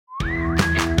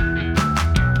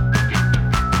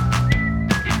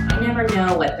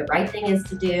know what the right thing is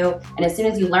to do. And as soon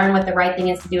as you learn what the right thing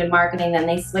is to do in marketing, then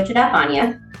they switch it up on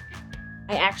you.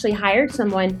 I actually hired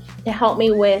someone to help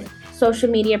me with social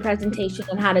media presentation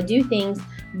and how to do things.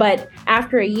 But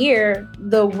after a year,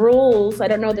 the rules, I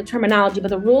don't know the terminology, but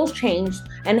the rules changed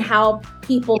and how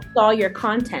people saw your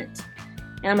content.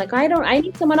 And I'm like, I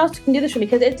need someone else who can do this for me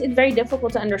because it's very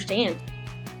difficult to understand.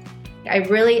 I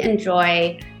really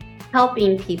enjoy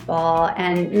helping people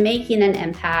and making an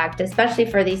impact, especially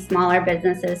for these smaller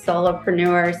businesses,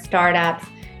 solopreneurs, startups,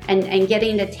 and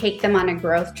getting to take them on a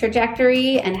growth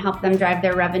trajectory and help them drive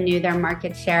their revenue, their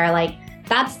market share. Like,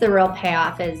 that's the real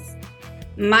payoff. Is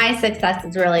my success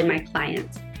is really my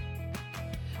clients.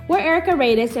 We're Erica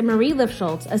Radis and Marie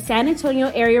Lifschultz, a San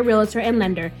Antonio area realtor and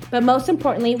lender, but most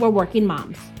importantly, we're working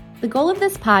moms. The goal of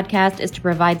this podcast is to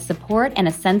provide support and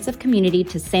a sense of community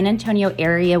to San Antonio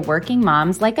area working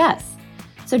moms like us.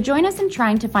 So join us in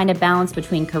trying to find a balance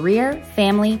between career,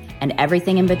 family, and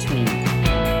everything in between.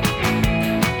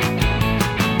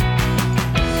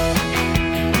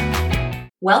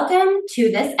 Welcome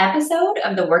to this episode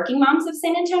of the Working Moms of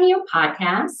San Antonio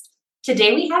podcast.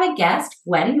 Today we have a guest,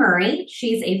 Gwen Murray.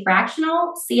 She's a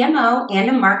fractional CMO and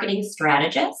a marketing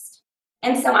strategist.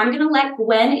 And so I'm going to let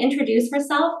Gwen introduce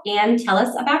herself and tell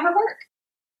us about her work.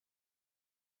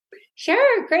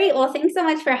 Sure. Great. Well, thanks so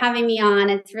much for having me on.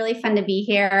 It's really fun to be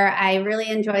here. I really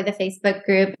enjoy the Facebook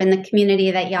group and the community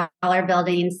that y'all are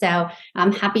building. So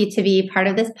I'm happy to be part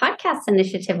of this podcast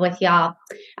initiative with y'all.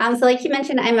 So like you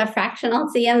mentioned, I'm a fractional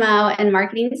CMO and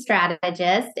marketing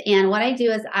strategist. And what I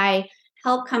do is I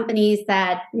help companies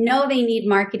that know they need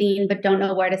marketing, but don't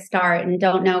know where to start and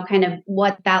don't know kind of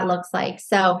what that looks like.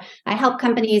 So I help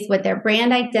companies with their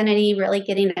brand identity, really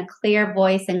getting a clear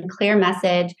voice and clear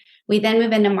message. We then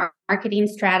move into marketing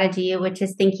strategy, which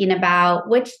is thinking about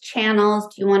which channels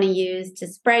do you want to use to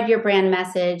spread your brand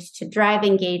message, to drive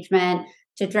engagement,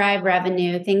 to drive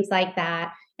revenue, things like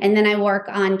that. And then I work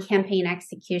on campaign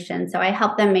execution. So I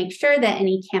help them make sure that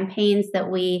any campaigns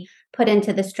that we put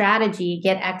into the strategy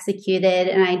get executed.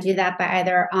 And I do that by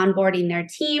either onboarding their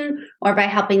team or by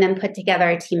helping them put together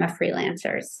a team of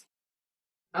freelancers.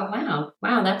 Oh, wow.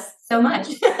 Wow, that's so much.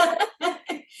 I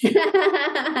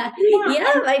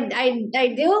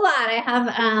do a lot. I have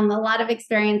a lot of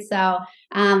experience. So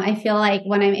I feel like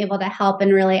when I'm able to help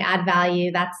and really add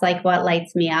value, that's like what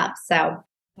lights me up. So.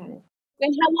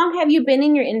 And how long have you been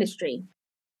in your industry?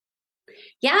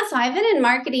 Yeah, so I've been in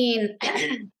marketing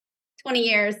 20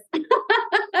 years,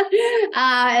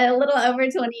 a little over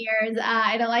 20 years.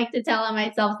 I don't like to tell on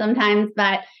myself sometimes,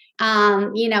 but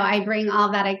I bring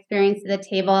all that experience to the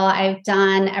table. I've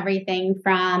done everything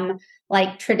from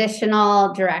like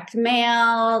traditional direct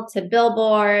mail to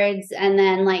billboards. And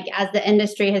then like as the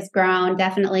industry has grown,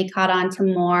 definitely caught on to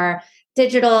more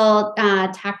digital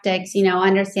tactics,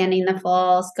 understanding the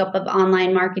full scope of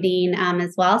online marketing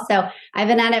as well. So I've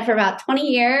been at it for about 20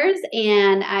 years,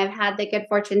 and I've had the good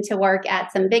fortune to work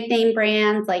at some big name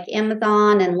brands like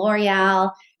Amazon and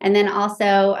L'Oreal, and then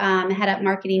also head up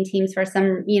marketing teams for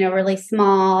some, really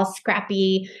small,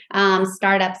 scrappy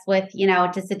startups with,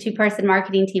 just a 2-person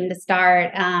marketing team to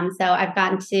start. So I've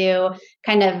gotten to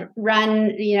kind of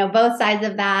run, both sides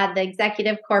of that, the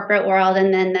executive corporate world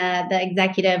and then the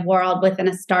executive world within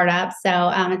a startup.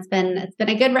 So it's been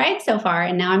a good ride so far,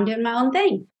 and now I'm doing my own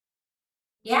thing.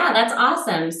 Yeah, that's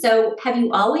awesome. So have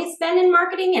you always been in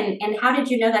marketing, and how did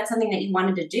you know that's something that you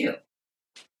wanted to do?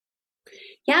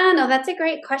 Yeah, no, that's a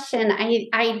great question.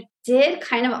 I did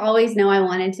kind of always know I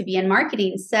wanted to be in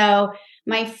marketing. So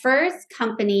my first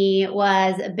company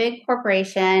was a big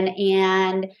corporation,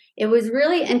 and it was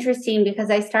really interesting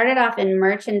because I started off in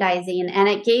merchandising, and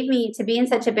it gave me, to be in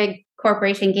such a big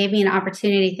corporation, gave me an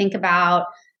opportunity to think about,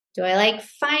 do I like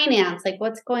finance? Like,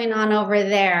 what's going on over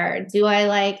there? Do I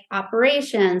like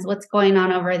operations? What's going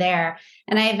on over there?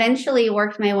 And I eventually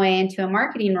worked my way into a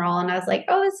marketing role, and I was like,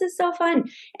 oh, this is so fun.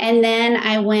 And then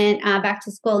I went back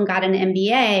to school and got an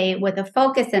MBA with a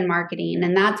focus in marketing.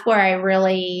 And that's where I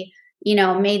really,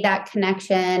 made that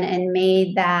connection and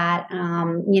made that,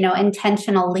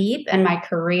 intentional leap in my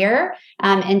career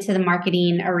into the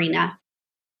marketing arena.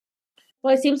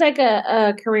 Well, it seems like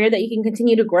a career that you can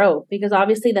continue to grow, because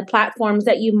obviously the platforms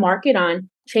that you market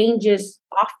on changes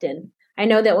often. I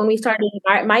know that when we started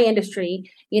in my industry,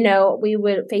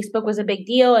 Facebook was a big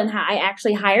deal, and I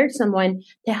actually hired someone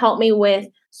to help me with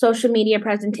social media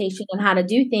presentation and how to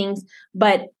do things.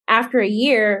 But after a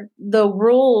year, the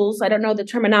rules, I don't know the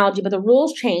terminology, but the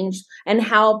rules changed and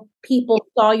how people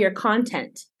saw your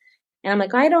content. And I'm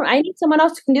like, I need someone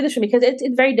else who can do this for me because it's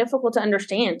very difficult to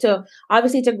understand. So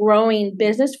obviously it's a growing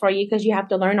business for you because you have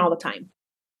to learn all the time.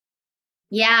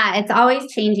 Yeah, it's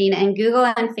always changing. And Google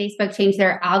and Facebook change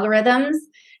their algorithms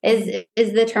is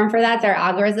the term for that. Their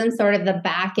algorithms, sort of the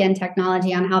back end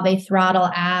technology on how they throttle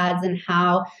ads and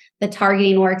how the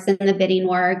targeting works and the bidding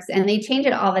works. And they change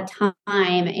it all the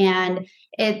time. And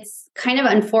it's kind of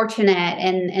unfortunate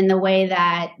in the way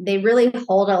that they really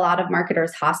hold a lot of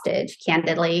marketers hostage,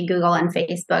 candidly, Google and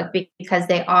Facebook, because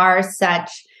they are such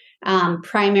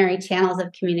primary channels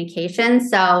of communication.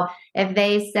 So if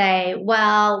they say,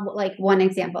 well, like one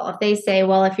example, if they say,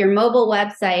 well, if your mobile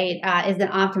website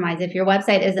isn't optimized, if your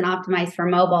website isn't optimized for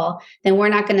mobile, then we're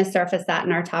not going to surface that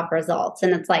in our top results.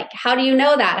 And it's like, how do you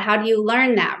know that? How do you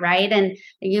learn that? Right. And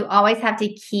you always have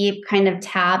to keep kind of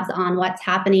tabs on what's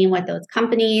happening with those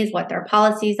companies, what their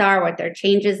policies are, what their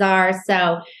changes are.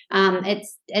 So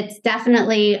it's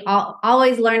definitely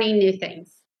always learning new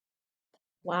things.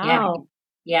 Wow.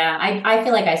 Yeah, I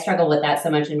feel like I struggle with that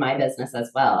so much in my business as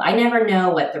well. I never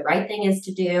know what the right thing is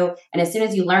to do. And as soon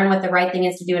as you learn what the right thing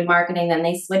is to do in marketing, then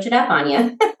they switch it up on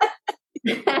you.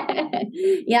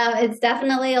 Yeah, it's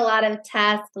definitely a lot of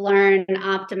test, learn,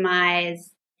 optimize,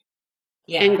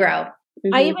 and grow.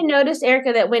 Mm-hmm. I even noticed,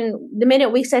 Erica, that when the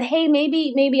minute we said, hey,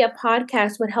 maybe a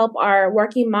podcast would help our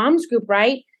working moms group,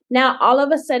 right? Now, all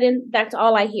of a sudden, that's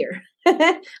all I hear.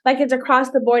 Like it's across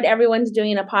the board. Everyone's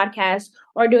doing a podcast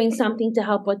or doing something to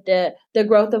help with the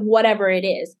growth of whatever it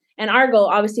is. And our goal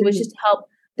obviously was just to help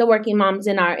the working moms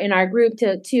in our group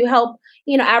to help,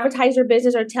 advertise their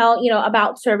business or tell,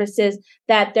 about services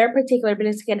that their particular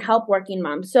business can help working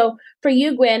moms. So for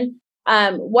you, Gwen,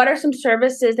 what are some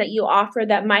services that you offer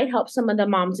that might help some of the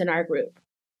moms in our group?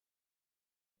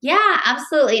 Yeah,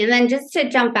 absolutely. And then just to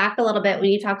jump back a little bit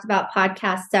when you talked about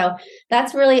podcasts. So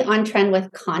that's really on trend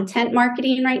with content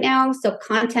marketing right now. So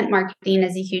content marketing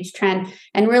is a huge trend.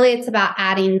 And really it's about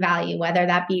adding value, whether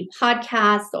that be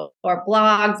podcasts or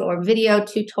blogs or video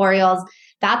tutorials.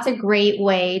 That's a great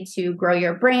way to grow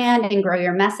your brand and grow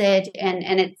your message.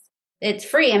 And it's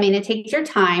free. I mean, it takes your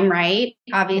time, right?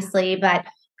 Obviously, but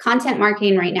content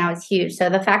marketing right now is huge. So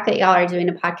the fact that y'all are doing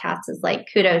a podcast is like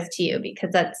kudos to you,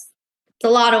 because it's a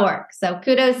lot of work. So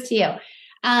kudos to you.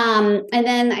 And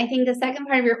then I think the second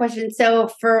part of your question. So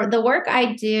for the work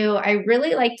I do, I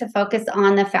really like to focus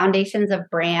on the foundations of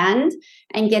brand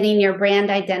and getting your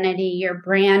brand identity, your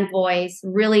brand voice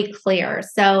really clear.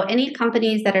 So any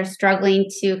companies that are struggling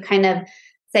to kind of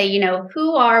say,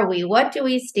 who are we? What do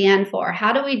we stand for?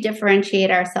 How do we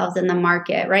differentiate ourselves in the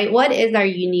market, right? What is our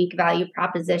unique value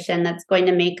proposition that's going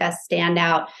to make us stand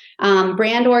out?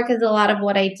 Brand work is a lot of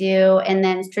what I do. And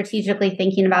then strategically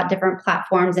thinking about different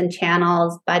platforms and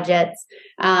channels, budgets,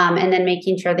 and then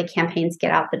making sure the campaigns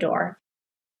get out the door.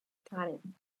 Got it.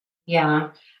 Yeah.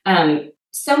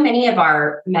 So many of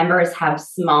our members have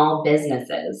small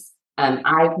businesses.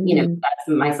 That's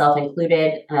myself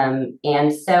included.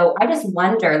 And so I just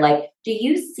wonder, do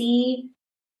you see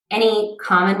any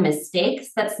common mistakes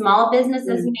that small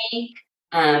businesses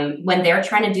make when they're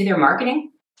trying to do their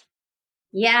marketing?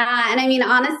 Yeah. And I mean,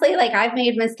 honestly, I've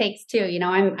made mistakes too.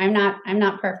 I'm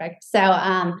not perfect. So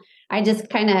I just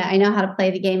I know how to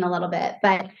play the game a little bit,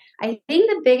 but I think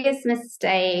the biggest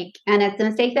mistake, and it's a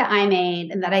mistake that I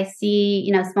made and that I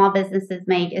see, small businesses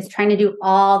make, is trying to do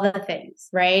all the things,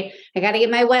 right? I got to get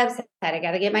my website. I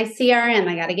got to get my CRM.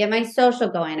 I got to get my social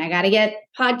going. I got to get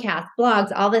podcasts,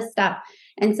 blogs, all this stuff.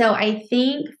 And so I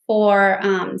think for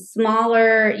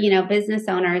smaller, business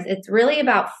owners, it's really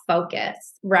about focus,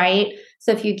 right?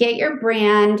 So if you get your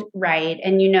brand right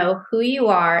and you know who you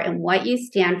are and what you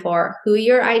stand for, who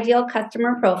your ideal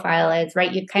customer profile is,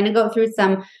 right? You kind of go through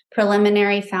some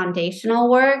preliminary foundational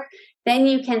work, then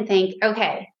you can think,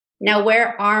 okay, now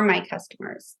where are my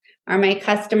customers? Are my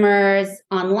customers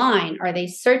online? Are they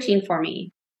searching for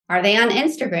me? Are they on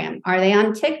Instagram? Are they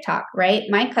on TikTok, right?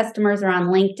 My customers are on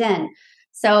LinkedIn.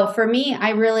 So for me,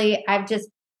 I've just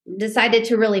decided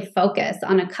to really focus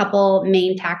on a couple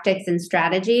main tactics and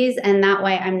strategies. And that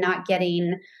way I'm not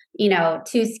getting,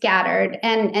 too scattered.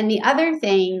 And the other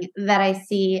thing that I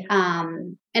see,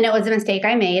 and it was a mistake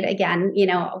I made, again,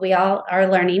 we all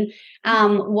are learning,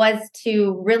 was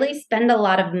to really spend a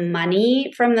lot of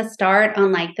money from the start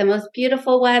on the most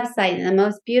beautiful website and the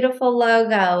most beautiful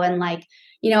logo and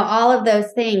all of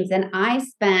those things. And I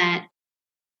spent,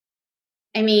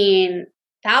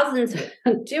 thousands,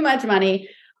 too much money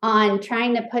on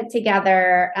trying to put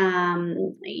together,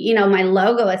 my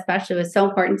logo especially was so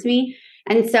important to me.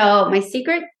 And so my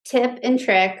secret tip and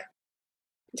trick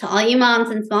to all you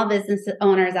moms and small business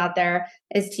owners out there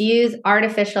is to use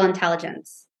artificial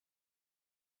intelligence.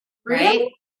 Right?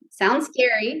 Really? Sounds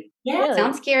scary. Yeah.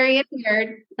 Sounds scary and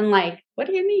weird. And what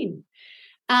do you mean?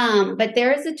 But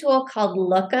there is a tool called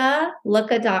looka.com,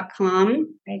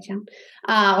 right, John?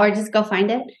 Or just go find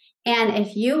it. And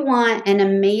if you want an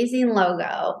amazing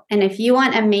logo, and if you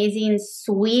want amazing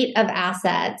suite of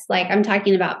assets, like I'm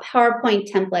talking about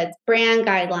PowerPoint templates, brand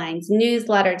guidelines,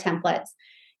 newsletter templates,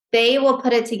 they will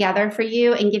put it together for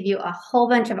you and give you a whole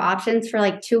bunch of options for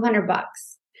like $200.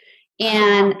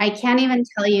 And I can't even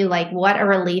tell you like what a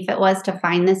relief it was to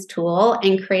find this tool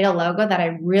and create a logo that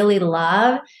I really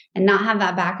love and not have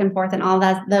that back and forth and all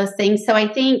those things. So I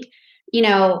think,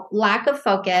 lack of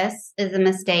focus is a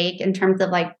mistake in terms of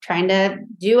like trying to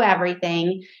do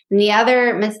everything. And the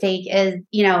other mistake is,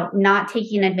 not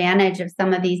taking advantage of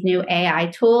some of these new AI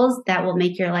tools that will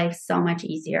make your life so much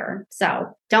easier.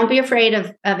 So don't be afraid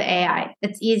of AI.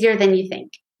 It's easier than you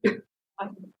think.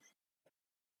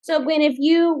 So Gwen, if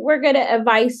you were going to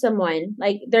advise someone,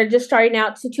 like they're just starting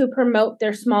out to promote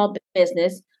their small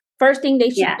business, first thing they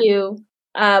should do,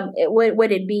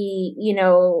 would it be,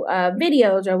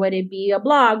 videos, or would it be a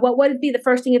blog? What would it be the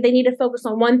first thing if they need to focus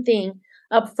on one thing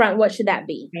up front? What should that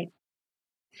be? Right.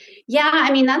 Yeah,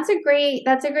 I mean, that's a great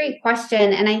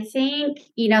question. And I think,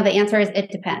 the answer is it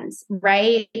depends,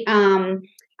 right?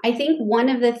 I think one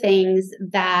of the things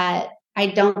that I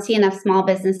don't see enough small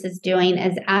businesses doing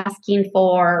is asking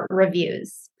for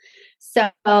reviews.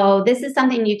 So this is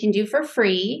something you can do for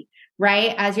free,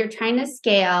 right? As you're trying to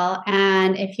scale.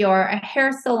 And if you're a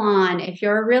hair salon, if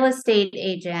you're a real estate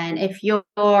agent, if you're,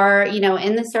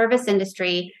 in the service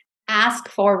industry, ask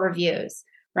for reviews,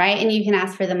 right? And you can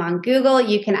ask for them on Google.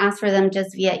 You can ask for them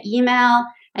just via email.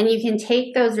 And you can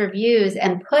take those reviews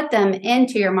and put them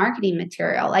into your marketing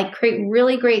material, like create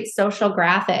really great social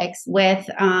graphics with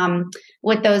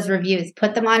those reviews,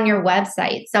 put them on your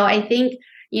website. So I think,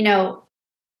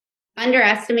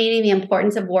 underestimating the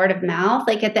importance of word of mouth,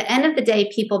 like at the end of the day,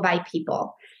 people buy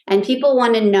people. And people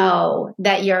want to know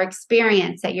that you're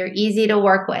experienced, that you're easy to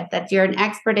work with, that you're an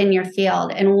expert in your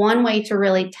field. And one way to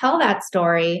really tell that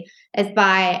story is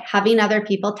by having other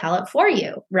people tell it for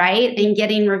you, right? And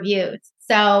getting reviews.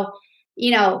 So,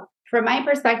 from my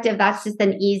perspective, that's just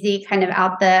an easy kind of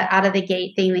out of the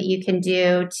gate thing that you can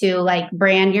do to like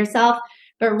brand yourself.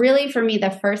 But really for me, the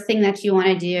first thing that you want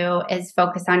to do is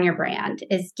focus on your brand,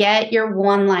 is get your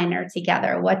one-liner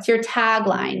together. What's your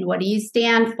tagline? What do you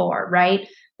stand for, right?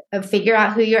 Figure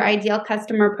out who your ideal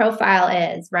customer profile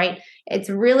is, right? It's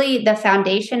really the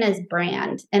foundation is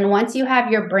brand. And once you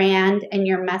have your brand and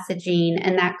your messaging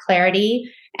and that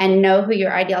clarity and know who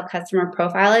your ideal customer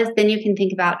profile is, then you can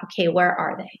think about, okay, where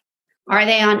are they? Are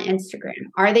they on Instagram?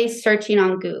 Are they searching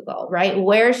on Google, right?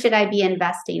 Where should I be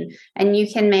investing? And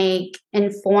you can make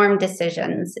informed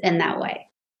decisions in that way.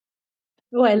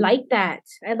 Oh, I like that.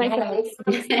 I like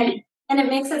that. And it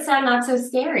makes it sound not so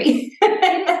scary.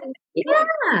 Yeah.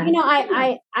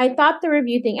 I thought the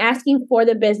review thing, asking for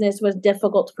the business, was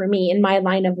difficult for me in my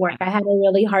line of work. I had a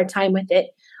really hard time with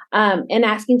it. And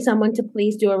asking someone to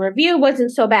please do a review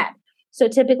wasn't so bad. So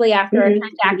typically after a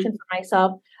transaction for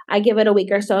myself, I give it a week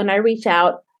or so and I reach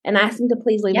out and ask them to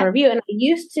please leave a review. And I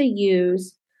used to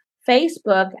use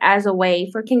Facebook as a way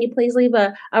for, can you please leave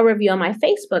a review on my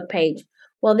Facebook page?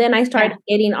 Well, then I started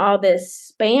getting all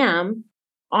this spam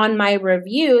on my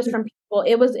reviews from people.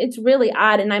 It's really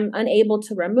odd, and I'm unable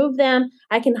to remove them.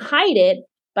 I can hide it,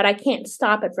 but I can't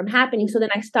stop it from happening. So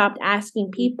then I stopped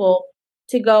asking people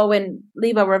to go and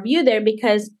leave a review there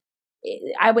because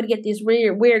I would get these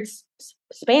weird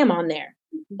spam on there.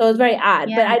 So it was very odd.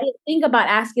 But I didn't think about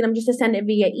asking them just to send it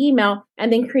via email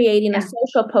and then creating a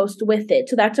social post with it.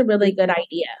 So that's a really good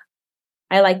idea.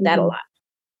 I like that a lot.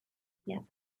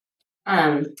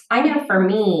 I know for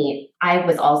me, I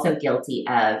was also guilty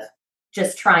of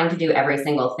just trying to do every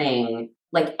single thing,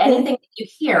 like anything that you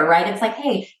hear, right? It's like,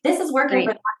 hey, this is working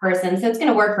for that person, so it's going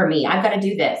to work for me. I've got to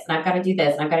do this, and I've got to do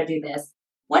this, and I've got to do this.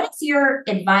 What is your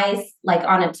advice, like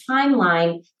on a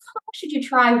timeline? How should you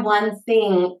try one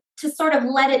thing to sort of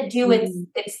let it do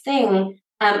its thing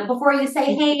before you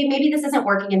say, hey, maybe this isn't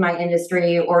working in my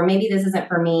industry, or maybe this isn't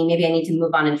for me. Maybe I need to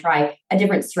move on and try a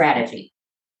different strategy.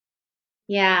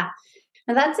 Yeah.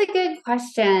 Now, that's a good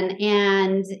question.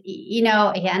 And,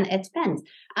 again, it depends.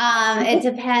 It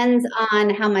depends on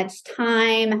how much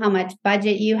time, how much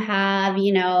budget you have,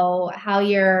 how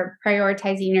you're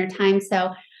prioritizing your time.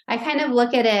 So I kind of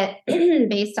look at it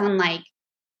based on like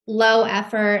low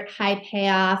effort, high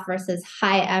payoff versus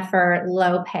high effort,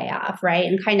 low payoff, right?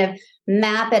 And kind of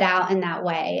map it out in that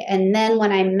way. And then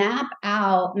when I map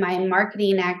out my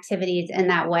marketing activities in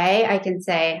that way, I can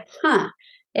say,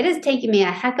 it is taking me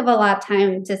a heck of a lot of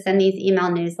time to send these email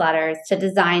newsletters, to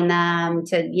design them,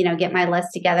 to, get my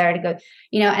list together, to go,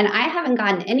 and I haven't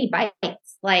gotten any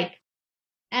bites, like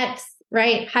X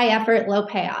right? High effort, low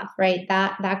payoff, right?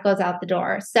 That goes out the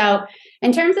door. So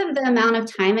in terms of the amount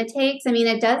of time it takes, I mean,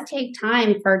 it does take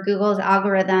time for Google's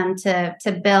algorithm to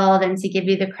build and to give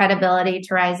you the credibility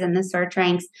to rise in the search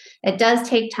ranks. It does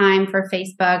take time for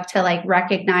Facebook to like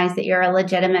recognize that you're a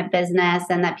legitimate business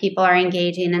and that people are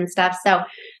engaging and stuff. So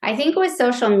I think with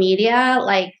social media,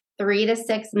 like 3 to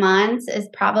 6 months is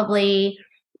probably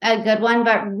a good one,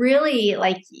 but really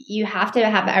like you have to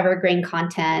have evergreen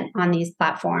content on these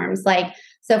platforms. Like,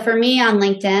 so for me on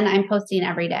LinkedIn, I'm posting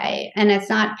every day and it's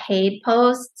not paid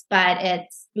posts, but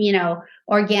it's,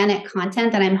 organic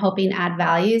content that I'm hoping adds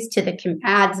value to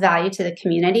the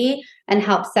community and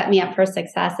helps set me up for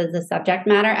success as a subject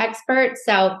matter expert.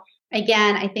 So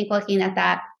again, I think looking at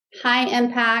that high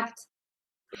impact,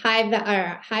 high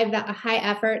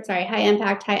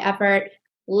effort,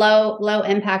 low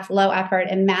impact, low effort,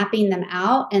 and mapping them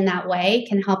out in that way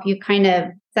can help you kind of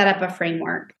set up a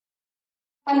framework.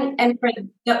 And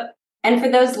for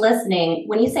those listening,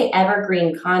 when you say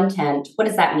evergreen content, what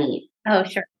does that mean? Oh,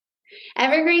 sure.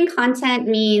 Evergreen content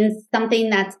means something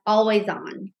that's always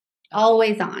on,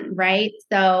 right?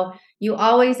 So you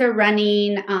always are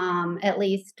running at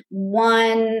least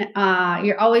one,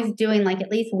 you're always doing like at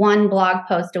least one blog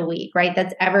post a week, right?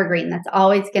 That's evergreen. That's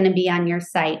always going to be on your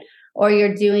site. Or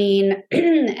you're doing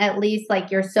at least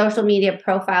like your social media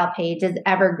profile page is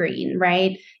evergreen,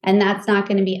 right? And that's not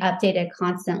going to be updated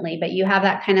constantly, but you have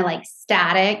that kind of like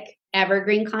static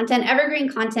evergreen content. Evergreen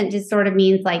content just sort of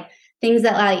means like things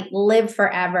that like live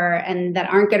forever and that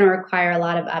aren't going to require a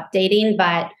lot of updating,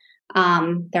 but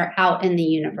they're out in the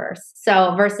universe.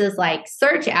 So versus like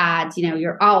search ads,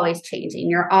 you're always changing,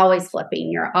 you're always flipping,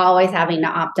 you're always having to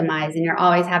optimize, and you're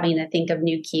always having to think of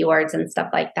new keywords and stuff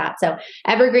like that. So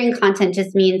evergreen content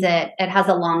just means it has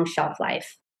a long shelf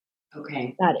life.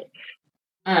 Okay. Got it.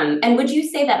 And would you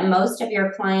say that most of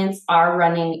your clients are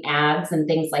running ads and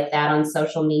things like that on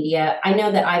social media? I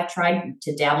know that I've tried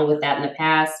to dabble with that in the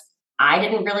past. I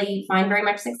didn't really find very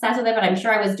much success with it, but I'm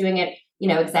sure I was doing it,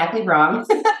 exactly wrong.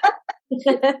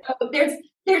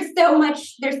 There's so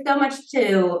much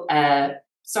to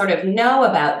sort of know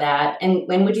about that. And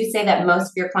when would you say that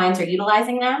most of your clients are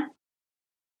utilizing that?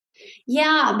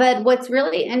 Yeah, but what's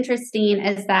really interesting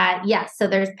is that, yes, so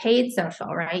there's paid social,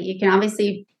 right? You can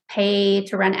obviously pay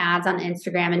to run ads on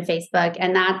Instagram and Facebook.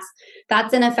 And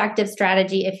that's an effective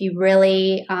strategy if you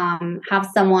really have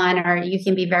someone, or you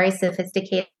can be very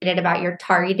sophisticated about your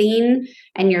targeting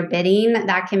and your bidding.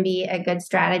 That can be a good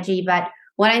strategy. But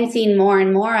what I'm seeing more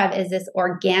and more of is this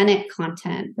organic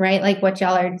content, right? Like what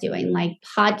y'all are doing, like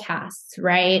podcasts,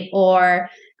 right? Or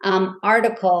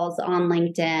articles on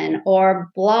LinkedIn,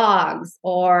 or blogs,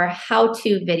 or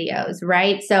how-to videos,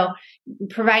 right? So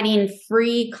providing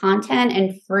free content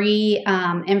and free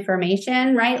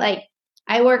information, right? Like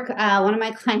I work, one of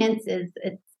my clients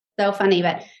it's so funny,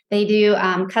 but they do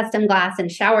custom glass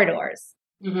and shower doors.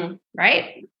 Mm-hmm.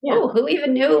 Right? Yeah. Ooh, who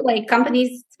even knew like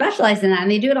companies specialize in that?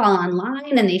 And they do it all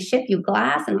online and they ship you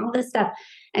glass and all this stuff.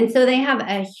 And so they have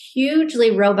a hugely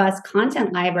robust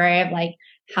content library of like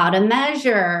how to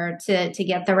measure to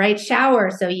get the right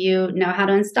shower so you know how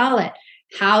to install it,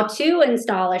 how to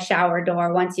install a shower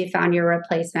door once you found your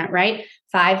replacement, right?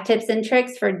 5 tips and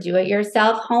tricks for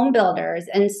do-it-yourself home builders.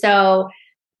 And so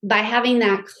by having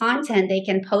that content, they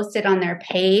can post it on their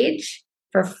page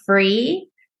for free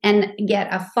and get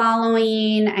a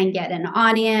following and get an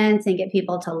audience and get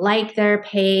people to like their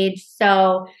page.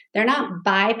 So they're not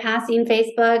bypassing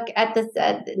Facebook at this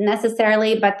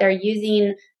necessarily, but they're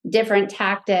using different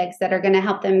tactics that are going to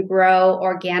help them grow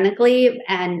organically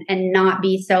and not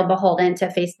be so beholden to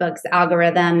Facebook's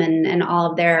algorithm and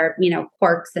all of their,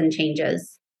 quirks and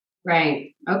changes.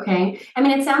 Right. Okay. I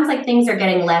mean, it sounds like things are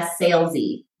getting less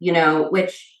salesy,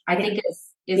 which I think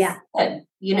is good,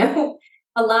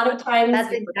 A lot of times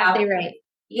that's exactly right.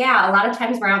 Yeah, a lot of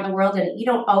times we're out in the world and you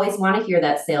don't always want to hear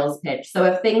that sales pitch. So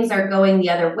if things are going the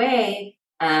other way,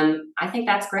 I think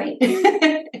that's great.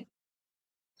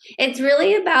 It's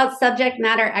really about subject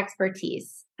matter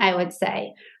expertise, I would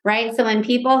say, right? So when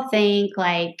people think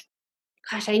like,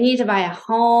 gosh, I need to buy a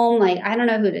home, like I don't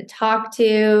know who to talk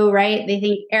to, right? They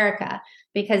think Erica,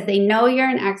 because they know you're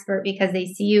an expert, because they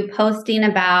see you posting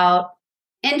about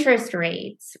interest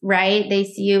rates, right? They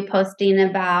see you posting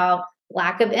about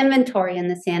lack of inventory in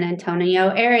the San Antonio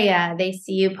area. They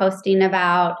see you posting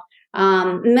about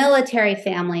military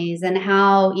families and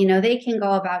how, they can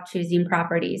go about choosing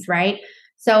properties, right?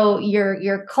 So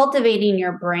you're cultivating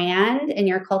your brand and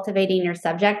you're cultivating your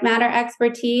subject matter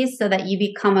expertise so that you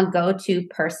become a go-to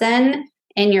person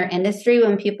in your industry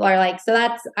when people are like, so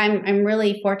I'm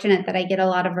really fortunate that I get a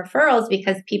lot of referrals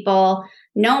because people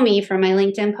know me from my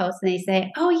LinkedIn posts and they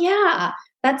say, oh yeah,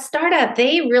 that startup,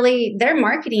 their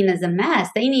marketing is a mess.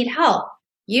 They need help.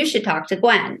 You should talk to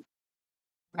Gwen.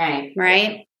 Right.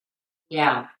 Right.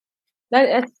 Yeah.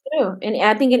 That's true. And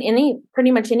I think in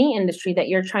pretty much any industry that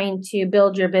you're trying to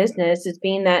build your business is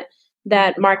being that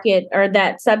market or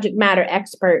that subject matter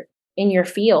expert in your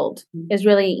field is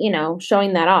really,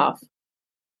 showing that off.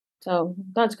 So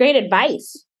that's great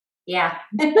advice. Yeah.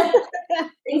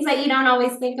 Things that you don't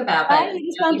always think about. But you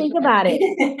just don't think about it.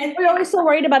 We're always so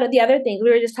worried about it. The other things we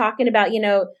were just talking about,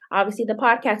 obviously the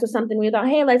podcast was something we thought,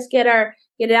 hey, let's get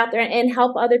it out there and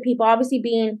help other people. Obviously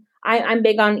I'm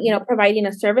big on, providing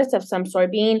a service of some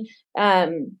sort, being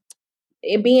of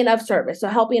service. So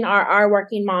helping our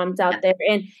working moms out there.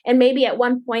 And maybe at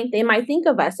one point they might think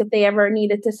of us if they ever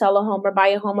needed to sell a home or buy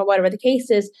a home or whatever the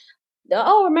case is.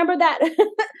 Oh, remember that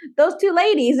those two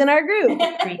ladies in our group.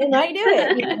 They might do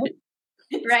it.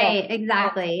 Right. So,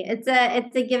 exactly. It's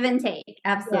a give and take.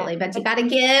 Absolutely. Yeah. But you got to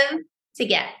give to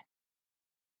get.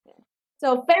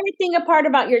 So favorite thing apart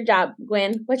about your job,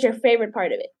 Gwen, what's your favorite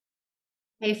part of it?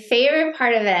 My favorite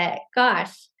part of it,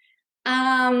 gosh.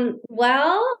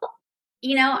 Well,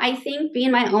 I think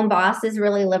being my own boss is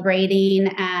really liberating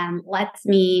and lets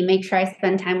me make sure I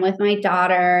spend time with my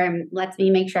daughter and lets me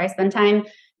make sure I spend time,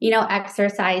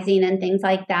 exercising and things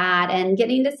like that and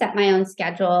getting to set my own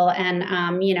schedule. And,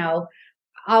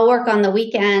 I'll work on the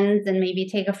weekends and maybe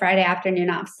take a Friday afternoon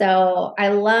off. So I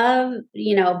love,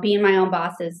 being my own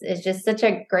boss is just such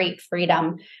a great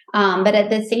freedom. But at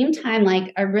the same time,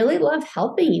 like, I really love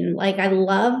helping. Like, I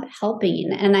love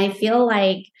helping. And I feel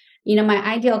like, my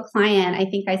ideal client, I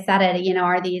think I said it,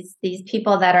 are these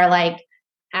people that are like,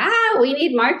 we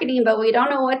need marketing, but we don't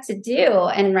know what to do.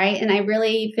 And I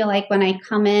really feel like when I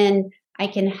come in, I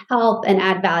can help and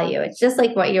add value. It's just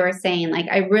like what you were saying. Like,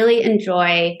 I really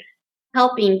enjoy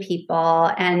helping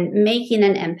people and making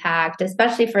an impact,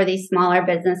 especially for these smaller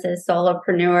businesses,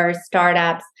 solopreneurs,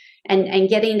 startups, and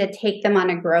getting to take them on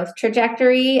a growth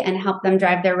trajectory and help them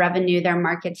drive their revenue, their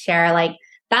market share. Like,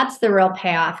 that's the real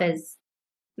payoff. Is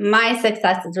my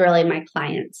success is really my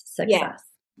client's success.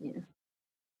 Yeah.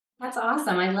 That's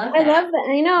awesome. I love that.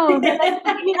 I know. Give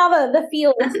me all the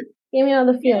feels. Give me all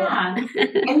the feels. Yeah.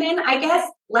 And then I guess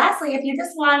lastly, if you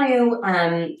just want to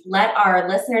let our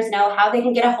listeners know how they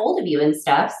can get a hold of you and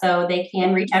stuff so they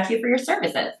can reach out to you for your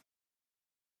services.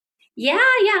 Yeah,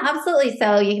 absolutely.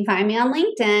 So you can find me on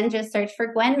LinkedIn. Just search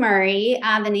for Gwen Murray.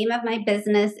 The name of my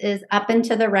business is Up and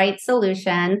to the Right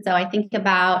Solution. So I think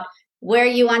about where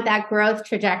you want that growth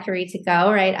trajectory to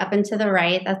go, right? Up and to the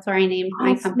right. That's where I named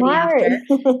my company smart. after.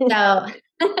 So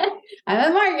I'm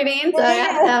in marketing, so I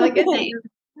have to have a good name.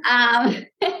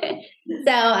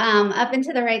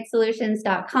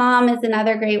 Upandtotherightsolutions.com is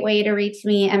another great way to reach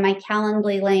me. And my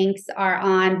Calendly links are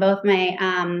on both my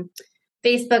my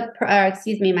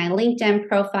LinkedIn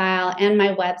profile and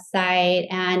my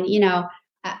website. And,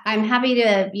 I'm happy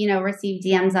to, receive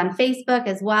DMs on Facebook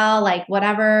as well, like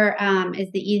whatever is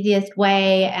the easiest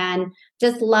way. And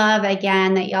just love,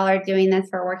 again, that y'all are doing this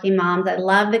for working moms. I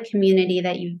love the community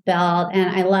that you've built.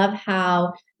 And I love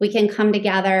how we can come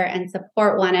together and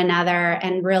support one another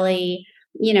and really,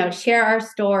 share our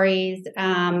stories,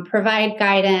 provide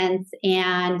guidance,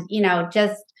 and,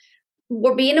 just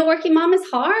being a working mom is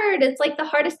hard. It's like the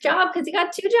hardest job because you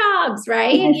got two jobs,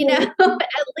 right? At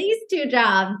least two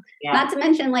jobs, not to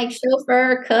mention like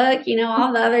chauffeur, cook,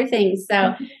 all the other things.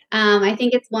 So I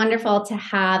think it's wonderful to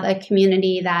have a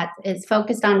community that is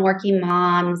focused on working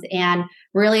moms and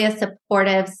really a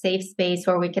supportive, safe space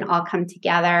where we can all come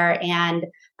together and,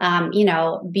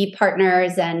 be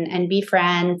partners and be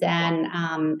friends and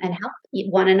help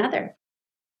one another.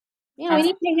 Yeah, we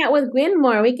need to hang out with Gwen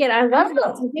more. I love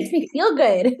this. It makes me feel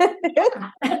good.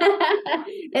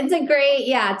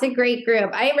 It's a great group.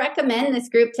 I recommend this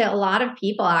group to a lot of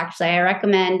people, actually. I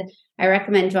recommend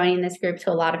joining this group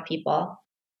to a lot of people.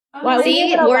 Well,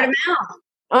 see, word of mouth.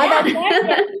 Oh, that's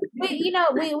right. We hear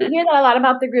that a lot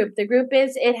about the group. The group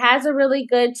it has a really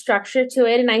good structure to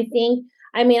it. And I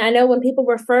know when people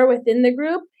refer within the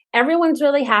group, everyone's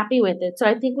really happy with it. So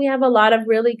I think we have a lot of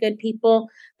really good people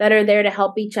that are there to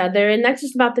help each other. And that's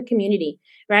just about the community,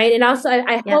 right? And also,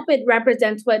 I hope it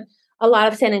represents what a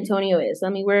lot of San Antonio is. I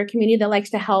mean, we're a community that likes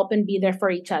to help and be there for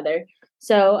each other.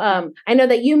 So I know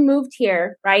that you moved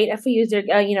here, right? A few years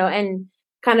ago, and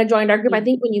kind of joined our group, I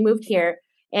think, when you moved here.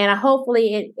 And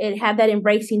hopefully it had that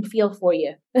embracing feel for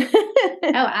you. Oh,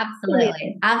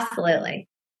 absolutely. Absolutely.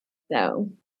 So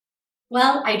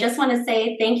Well, I just want to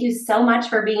say thank you so much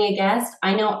for being a guest.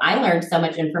 I know I learned so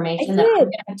much information that I'm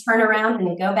going to turn around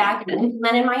and go back and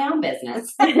implement in my own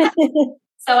business. So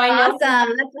I know.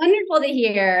 Awesome. That's wonderful to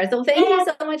hear. So thank you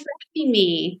so much for having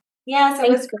me. Yeah, so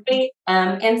it was great.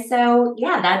 And so,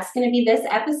 that's going to be this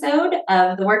episode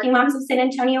of the Working Moms of San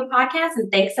Antonio podcast. And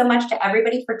thanks so much to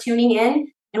everybody for tuning in.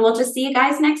 And we'll just see you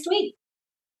guys next week.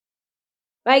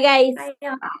 Bye, guys.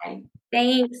 Bye.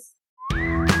 Thanks.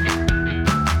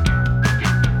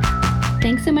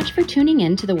 Thanks so much for tuning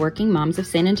in to the Working Moms of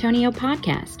San Antonio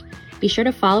podcast. Be sure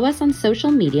to follow us on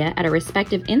social media at our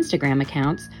respective Instagram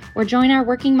accounts or join our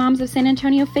Working Moms of San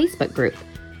Antonio Facebook group.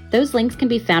 Those links can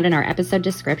be found in our episode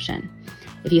description.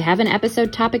 If you have an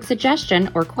episode topic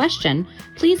suggestion or question,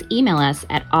 please email us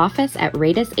at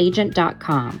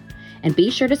office@radisagent.com. And be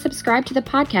sure to subscribe to the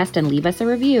podcast and leave us a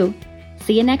review.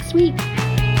 See you next week.